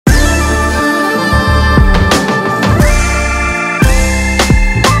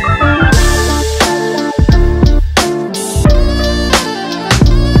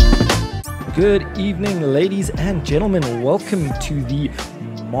Good evening, ladies and gentlemen. Welcome to the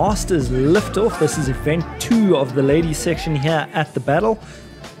Masters Liftoff. This is event 2 of the ladies section here at the battle.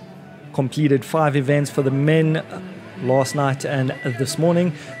 Completed 5 events for the men last night and this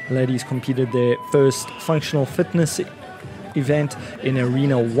morning. The ladies completed their first functional fitness event in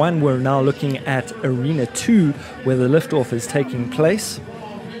Arena 1. We're now looking at Arena 2 where the liftoff is taking place.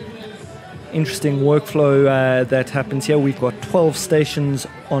 Interesting workflow that happens here. We've got 12 stations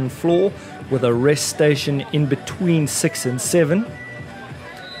on floor with a rest station in between 6 and 7.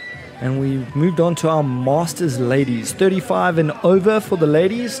 And we've moved on to our Masters ladies. 35 and over for the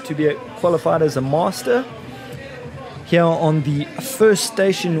ladies to be qualified as a master. Here on the first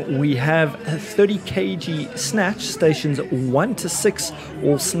station we have 30 kg snatch, stations 1 to 6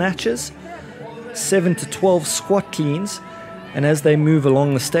 all snatches, 7 to 12 squat cleans, and as they move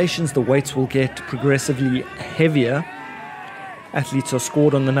along the stations the weights will get progressively heavier. Athletes are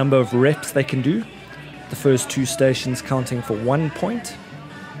scored on the number of reps they can do, the first 2 stations counting for 1 point.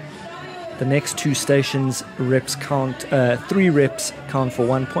 The next 2 stations reps count, 3 reps count for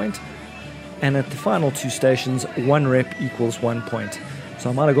 1 point. And at the final 2 stations, 1 rep equals 1 point. So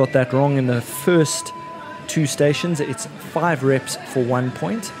I might have got that wrong in the first 2 stations. It's 5 reps for 1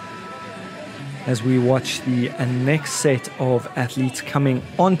 point. As we watch the next set of athletes coming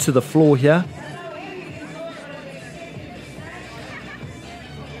onto the floor here.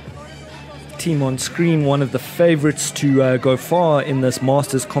 Team on screen, one of the favorites to go far in this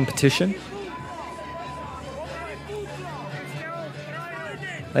Masters competition.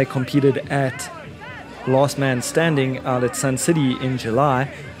 They competed at Last Man Standing out at Sun City in July.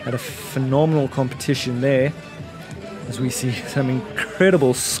 Had a phenomenal competition there. As we see some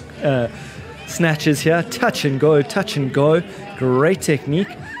incredible snatches here. Touch and go. Great technique.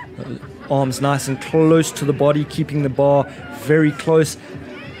 Arms nice and close to the body, keeping the bar very close,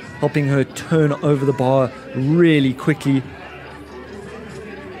 helping her turn over the bar really quickly.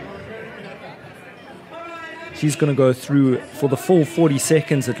 She's going to go through for the full 40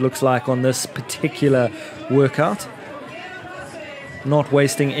 seconds, it looks like, on this particular workout. Not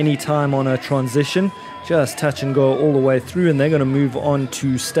wasting any time on her transition. Just touch and go all the way through, and they're going to move on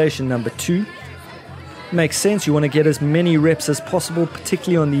to station number 2. Makes sense. You want to get as many reps as possible,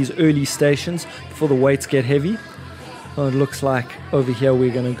 particularly on these early stations before the weights get heavy. Oh, it looks like over here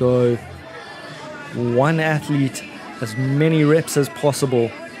we're going to go 1 athlete, as many reps as possible.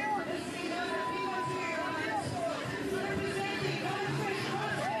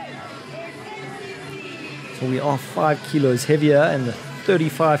 So we are 5 kilos heavier and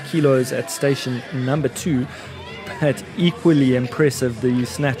 35 kilos at station number 2. But equally impressive, the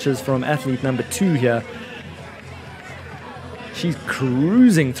snatches from athlete number 2 here. She's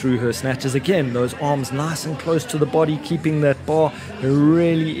cruising through her snatches. Again, those arms nice and close to the body, keeping that bar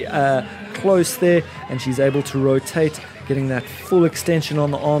really close there. And she's able to rotate, getting that full extension on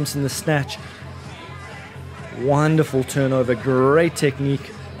the arms in the snatch. Wonderful turnover, great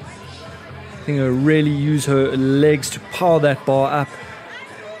technique. I think her really use her legs to power that bar up.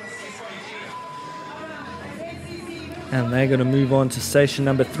 And they're going to move on to station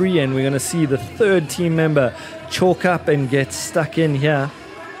number 3, and we're going to see the 3rd team member chalk up and get stuck in here.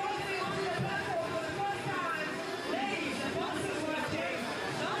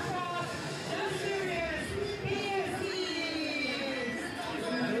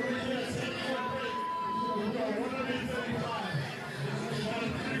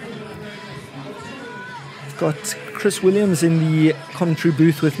 I've got Chris Williams in the commentary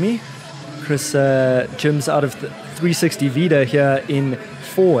booth with me. Chris gyms out of the 360 Vida here in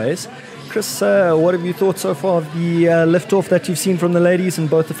Fourways. Chris, what have you thought so far of the liftoff that you've seen from the ladies in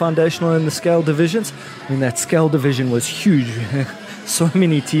both the foundational and the scale divisions? I mean, that scale division was huge. So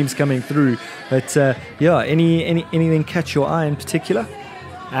many teams coming through. But yeah, anything catch your eye in particular?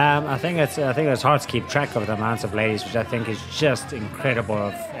 I think it's hard to keep track of the amounts of ladies, which I think is just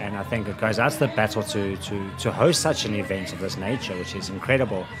incredible. And I think it goes out to the battle to host such an event of this nature, which is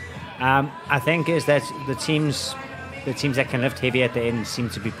incredible. I think is that the teams that can lift heavy at the end seem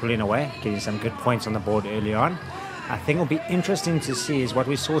to be pulling away, getting some good points on the board early on. I think it'll be interesting to see is what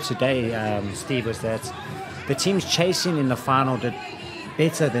we saw today, Steve, was that the teams chasing in the final did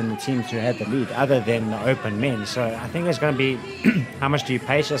better than the teams who had the lead, other than the open men. So I think it's going to be how much do you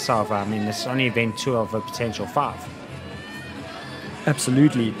pace yourself? I mean, it's only event 2 of a potential 5.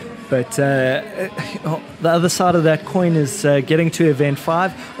 Absolutely. But the other side of that coin is getting to event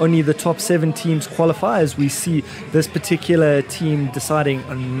 5. Only the top 7 teams qualify, as we see this particular team deciding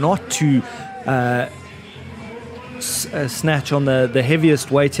not to snatch on the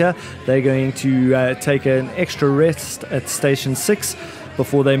heaviest weight here. They're going to take an extra rest at station 6.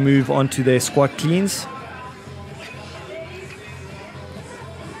 before they move on to their squat cleans.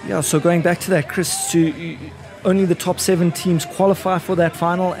 Yeah, so going back to that, Chris, only the top 7 teams qualify for that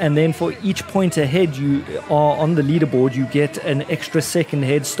final, and then for each point ahead you are on the leaderboard, you get an extra second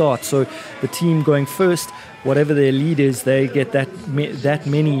head start. So the team going first, whatever their lead is, they get that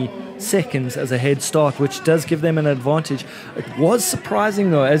many seconds as a head start, which does give them an advantage. It was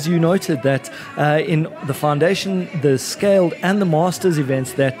surprising though, as you noted, that in the foundation, the scaled and the masters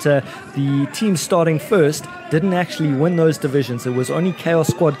events, that the team starting first didn't actually win those divisions. It was only Chaos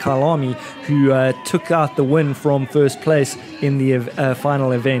Squad Kailami who took out the win from first place in the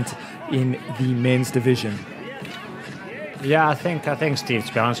final event in the men's division. Yeah, I think Steve,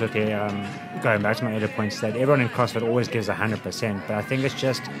 to be honest with you, going back to my earlier points, that everyone in CrossFit always gives 100%, but I think it's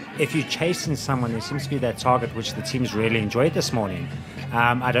just, if you're chasing someone, there seems to be that target which the teams really enjoyed this morning.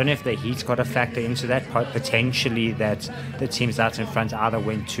 I don't know if the heat's got a factor into that, potentially that the teams out in front either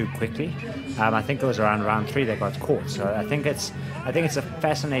went too quickly. I think it was around round 3 they got caught. So I think it's a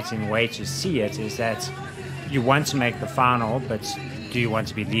fascinating way to see it, is that you want to make the final, but do you want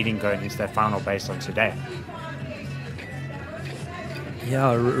to be leading going into that final based on today?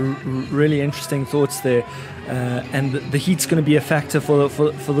 Yeah, really interesting thoughts there, and the heat's going to be a factor for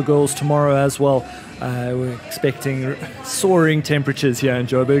the girls tomorrow as well. We're expecting soaring temperatures here in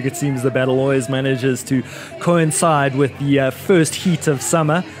Joburg. It seems the battle always manages to coincide with the first heat of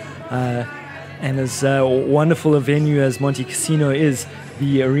summer, and as wonderful a venue as Monte Casino is,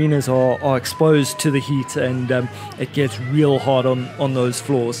 the arenas are exposed to the heat, and it gets real hard on those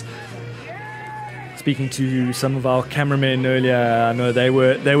floors. Speaking to some of our cameramen earlier, I know they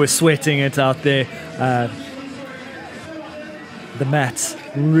were sweating it out there. The mats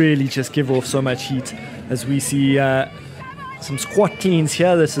really just give off so much heat. As we see some squat cleans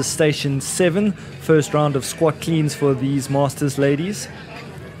here. This is station 7, first round of squat cleans for these Masters ladies.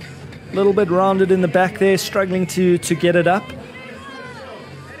 A little bit rounded in the back there, struggling to get it up.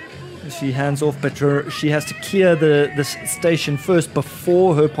 She hands off, but she has to clear the station first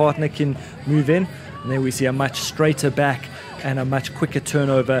before her partner can move in. And there we see a much straighter back and a much quicker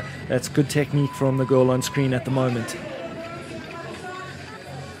turnover. That's good technique from the girl on screen at the moment.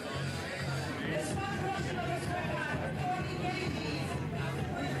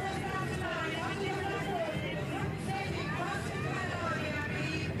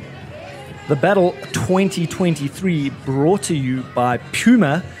 The Battle 2023 brought to you by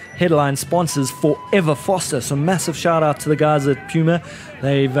Puma, headline sponsors Forever Foster. So massive shout out to the guys at Puma.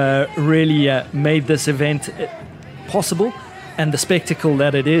 They've really made this event possible and the spectacle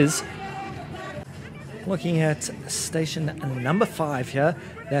that it is. Looking at station number 5 here,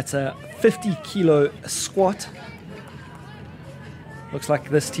 that's a 50 kilo squat. Looks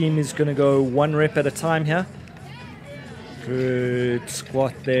like this team is going to go 1 rep at a time here. Good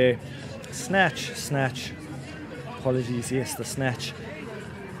squat there. Snatch. Apologies, yes, the snatch.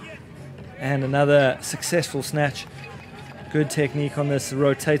 And another successful snatch. Good technique on this,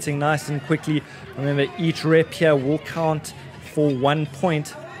 rotating nice and quickly. Remember, each rep here will count for 1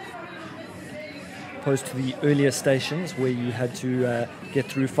 point, opposed to the earlier stations where you had to get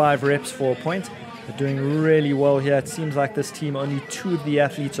through 5 reps for a point. They're doing really well here. It seems like this team, only 2 of the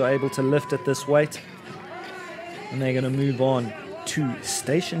athletes are able to lift at this weight. And they're going to move on to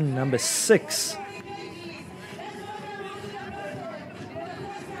station number 6.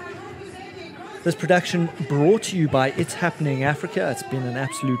 This production brought to you by It's Happening Africa. It's been an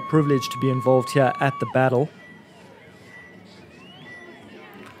absolute privilege to be involved here at the battle.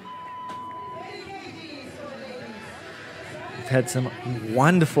 We've had some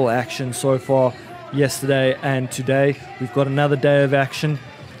wonderful action so far yesterday and today. We've got another day of action.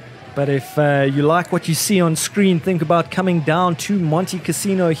 But if you like what you see on screen, think about coming down to Monte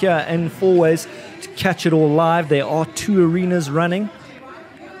Casino here in Fourways to catch it all live. There are 2 arenas running.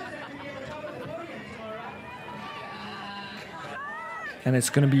 And it's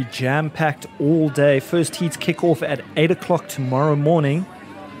going to be jam-packed all day. First heats kick off at 8 o'clock tomorrow morning.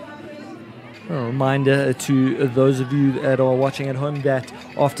 A reminder to those of you that are watching at home that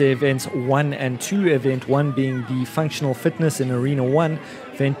after events 1 and 2, event 1 being the functional fitness in Arena 1,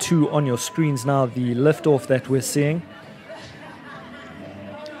 event 2 on your screens now, the liftoff that we're seeing.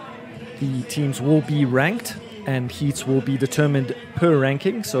 The teams will be ranked and heats will be determined per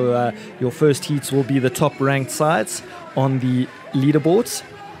ranking. So your first heats will be the top ranked sides on the leaderboards.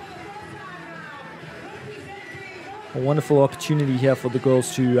 A wonderful opportunity here for the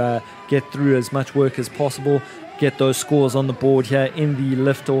girls to get through as much work as possible, get those scores on the board here in the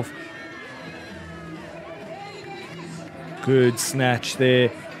liftoff. Good snatch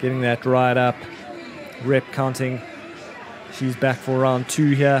there, getting that right up, rep counting She's back for round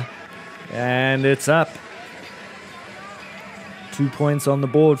 2 here. And it's up. 2 points on the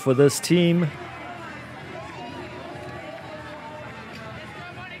board for this team.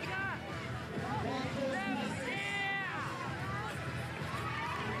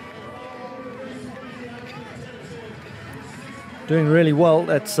 Doing really well.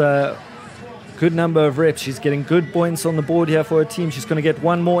 That's a good number of reps. She's getting good points on the board here for her team. She's going to get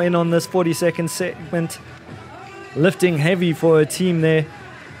one more in on this 40-second segment. Lifting heavy for her team there.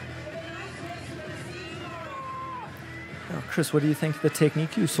 Chris, what do you think of the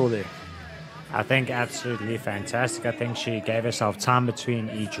technique you saw there? I think absolutely fantastic. I think she gave herself time between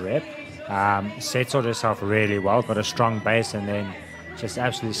each rep, settled herself really well, got a strong base, and then just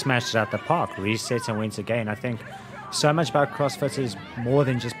absolutely smashed it out the park, reset and went again. I think so much about CrossFit is more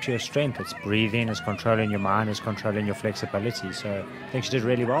than just pure strength. It's breathing, it's controlling your mind, it's controlling your flexibility. So I think she did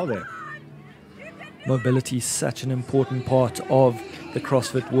really well there. Mobility is such an important part of the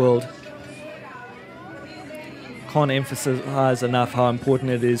CrossFit world. Can't emphasize enough how important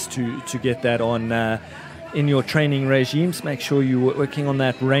it is to get that on in your training regimes. Make sure you're working on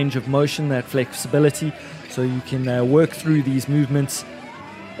that range of motion, that flexibility, so you can work through these movements.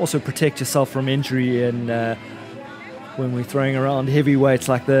 Also protect yourself from injury and when we're throwing around heavy weights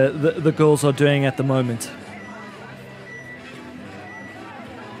like the girls are doing at the moment.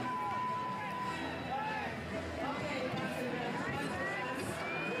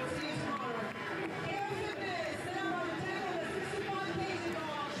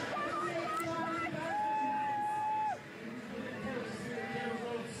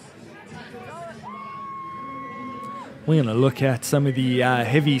 We're going to look at some of the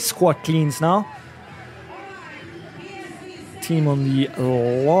heavy squat cleans now. Team on the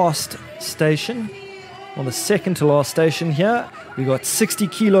last station, on the second to last station here. We got 60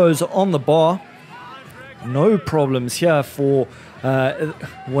 kilos on the bar. No problems here for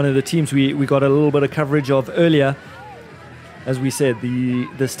one of the teams we got a little bit of coverage of earlier. As we said,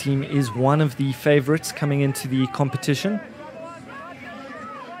 this team is one of the favorites coming into the competition.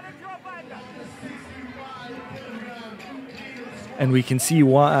 And we can see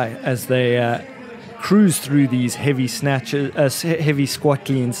why as they cruise through these heavy snatches, heavy squat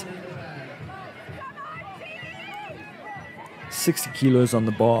cleans. 60 kilos on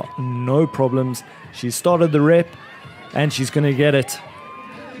the bar, no problems. She started the rep and she's going to get it.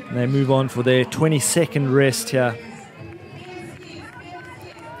 And they move on for their 20-second rest here.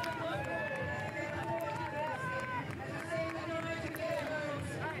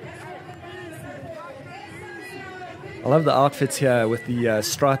 I love the outfits here with the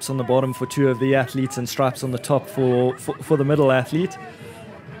stripes on the bottom for 2 of the athletes and stripes on the top for the middle athlete.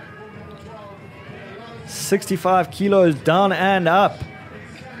 65 kilos down and up.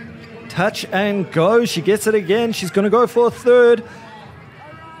 Touch and go. She gets it again. She's going to go for a third.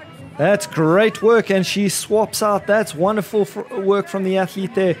 That's great work, and she swaps out. That's wonderful work from the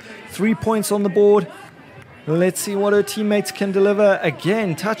athlete there. 3 points on the board. Let's see what her teammates can deliver.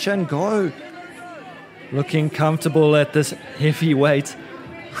 Again, touch and go. Looking comfortable at this heavy weight.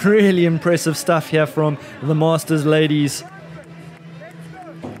 Really impressive stuff here from the Masters ladies.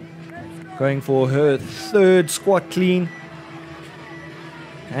 Going for her third squat clean.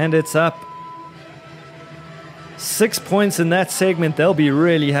 And it's up. 6 points in that segment. They'll be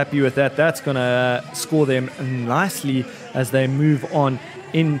really happy with that. That's going to score them nicely as they move on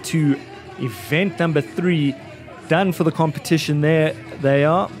into event number 3. Done for the competition there. They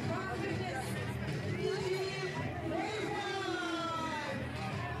are.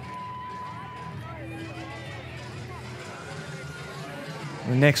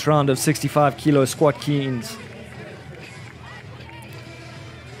 The next round of 65 kilo squat cleans.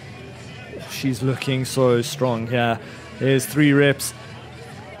 She's looking so strong here. There's 3 reps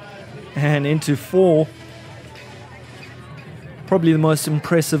and into 4. Probably the most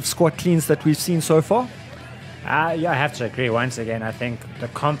impressive squat cleans that we've seen so far. Yeah, I have to agree. Once again, I think the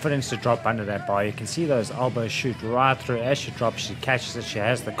confidence to drop under that bar. You can see those elbows shoot right through. As she drops, she catches it. She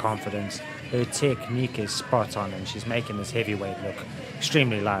has the confidence. Her technique is spot on, and she's making this heavyweight look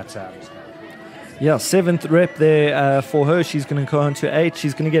extremely light out. Yeah, 7th rep there for her. She's going to go on to 8.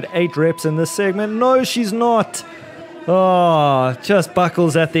 She's going to get 8 reps in this segment. No, she's not. Oh, just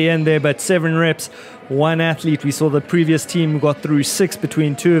buckles at the end there, but 7 reps. 1 athlete. We saw the previous team got through 6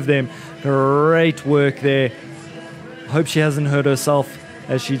 between 2 of them. Great work there. Hope she hasn't hurt herself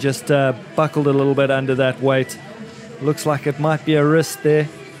as she just buckled a little bit under that weight. Looks like it might be a wrist there.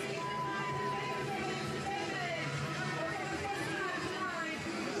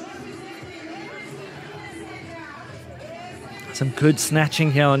 Some good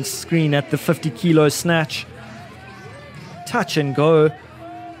snatching here on screen at the 50 kilo snatch. touch and go.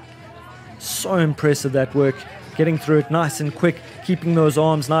 So impressive, that work. Getting through it nice and quick, keeping those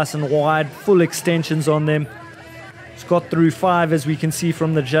arms nice and wide, full extensions on them. She's got through 5, as we can see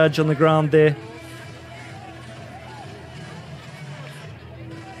from the judge on the ground there.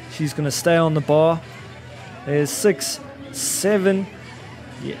 She's going to stay on the bar. There's 6, 7.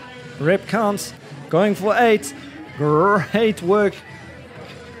 Yeah. Rep counts. Going for 8. Great work.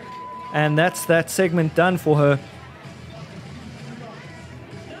 And that's that segment done for her.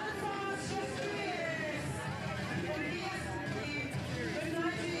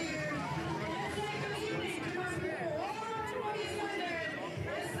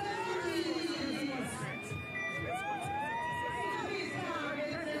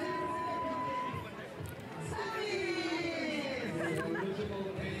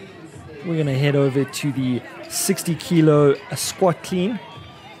 We're going to head over to the 60 kilo squat clean.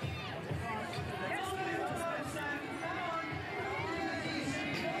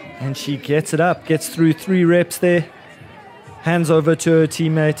 And she gets it up, gets through 3 reps there. Hands over to her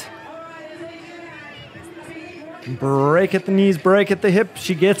teammate. Break at the knees, break at the hip.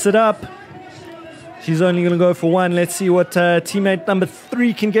 She gets it up. She's only going to go for 1. Let's see what teammate number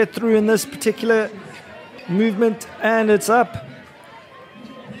 3 can get through in this particular movement. And it's up.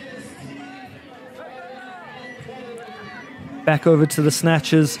 Back over to the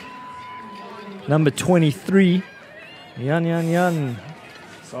snatches. Number 23. Yan.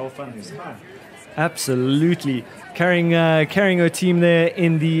 So fun this time. Absolutely. Carrying her team there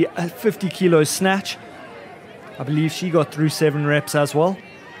in the 50 kilo snatch. I believe she got through 7 reps as well.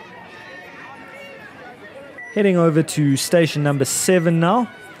 Heading over to station number 7 now.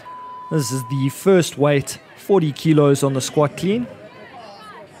 This is the first weight, 40 kilos on the squat clean.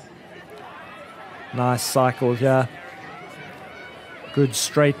 Nice cycle here. Good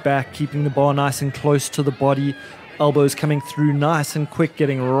straight back, keeping the bar nice and close to the body. Elbows coming through nice and quick,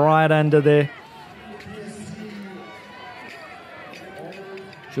 getting right under there.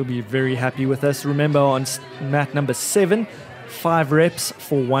 She'll be very happy with us. Remember, on mat number 7, 5 reps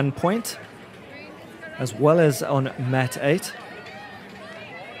for 1 point, as well as on mat 8.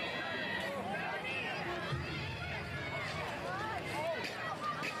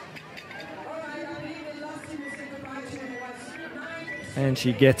 And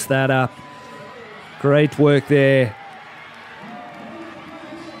she gets that up. Great work there.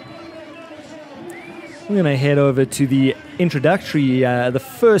 We're going to head over to the introductory, the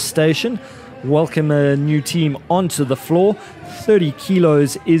first station. Welcome a new team onto the floor. 30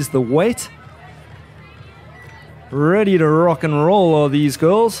 kilos is the weight. Ready to rock and roll are these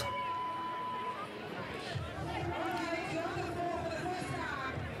girls.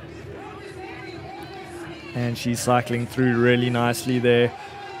 And she's cycling through really nicely there.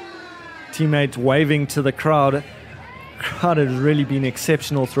 Teammates waving to the crowd. The crowd has really been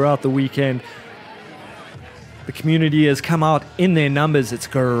exceptional throughout the weekend. The community has come out in their numbers. It's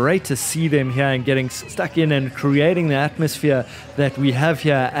great to see them here and getting stuck in and creating the atmosphere that we have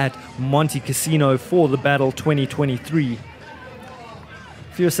here at Monte Casino for the Battle 2023.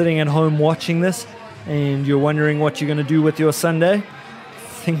 If you're sitting at home watching this and you're wondering what you're going to do with your Sunday,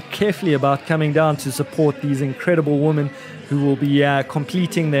 think carefully about coming down to support these incredible women who will be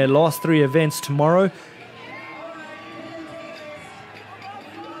completing their last 3 events tomorrow.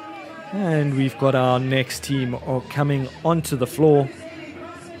 And we've got our next team coming onto the floor.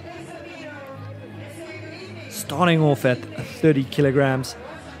 Starting off at 30 kilograms.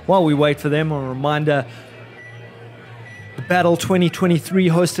 While we wait for them, a reminder, the Battle 2023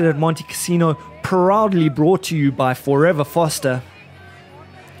 hosted at Monte Casino, proudly brought to you by Forever Foster.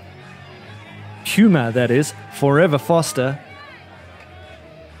 Puma, that is, Forever Foster.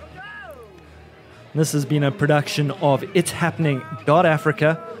 This has been a production of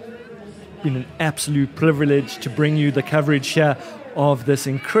ItsHappening.Africa. Been an absolute privilege to bring you the coverage here of this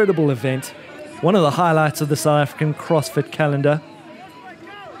incredible event. One of the highlights of the South African CrossFit calendar.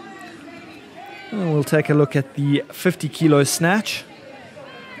 And we'll take a look at the 50 kilo snatch.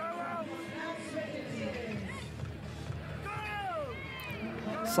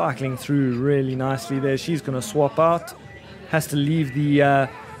 Cycling through really nicely there. She's going to swap out. Has to leave the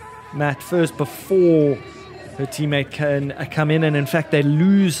mat first before her teammate can come in. And in fact, they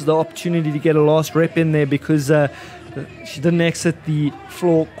lose the opportunity to get a last rep in there because she didn't exit the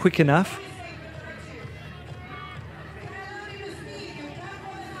floor quick enough.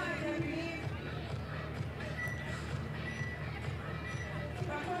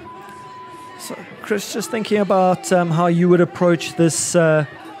 So, Chris, just thinking about how you would approach this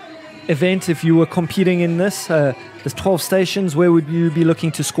event if you were competing in this. There's 12 stations. Where would you be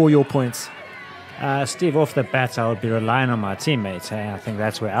looking to score your points? Steve, off the bat, I would be relying on my teammates. I think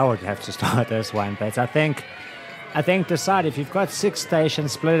that's where I would have to start this one. But I think decide if you've got 6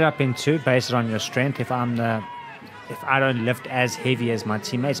 stations, split it up in 2 based on your strength. If I don't lift as heavy as my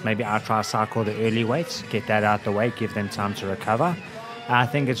teammates, maybe I'll try to cycle the early weights, get that out the way, give them time to recover. I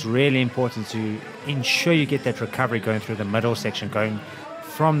think it's really important to ensure you get that recovery going through the middle section, going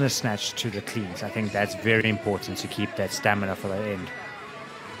from the snatch to the cleans. I think that's very important to keep that stamina for the end.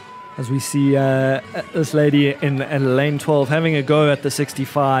 As we see this lady in lane 12 having a go at the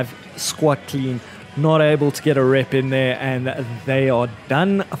 65 squat clean, not able to get a rep in there, and they are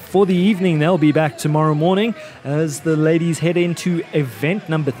done for the evening. They'll be back tomorrow morning as the ladies head into event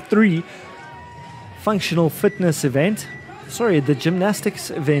number 3, functional fitness event. Sorry, the gymnastics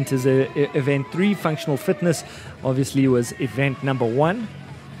event is event 3. Functional fitness obviously was event number 1.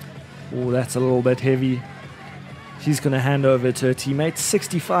 Oh, that's a little bit heavy. She's going to hand over to her teammates.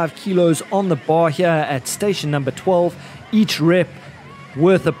 65 kilos on the bar here at station number 12. Each rep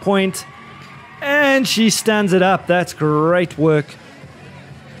worth a point. And she stands it up. That's great work.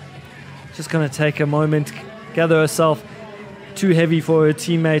 Just going to take a moment, gather herself. Too heavy for her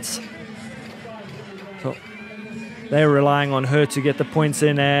teammates. So they're relying on her to get the points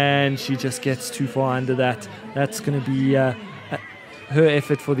in, and she just gets too far under that. That's going to be her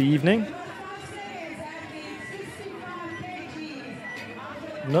effort for the evening.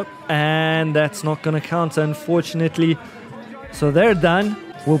 Nope, and that's not going to count, unfortunately. So they're done.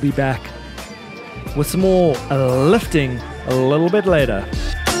 We'll be back with some more lifting a little bit later.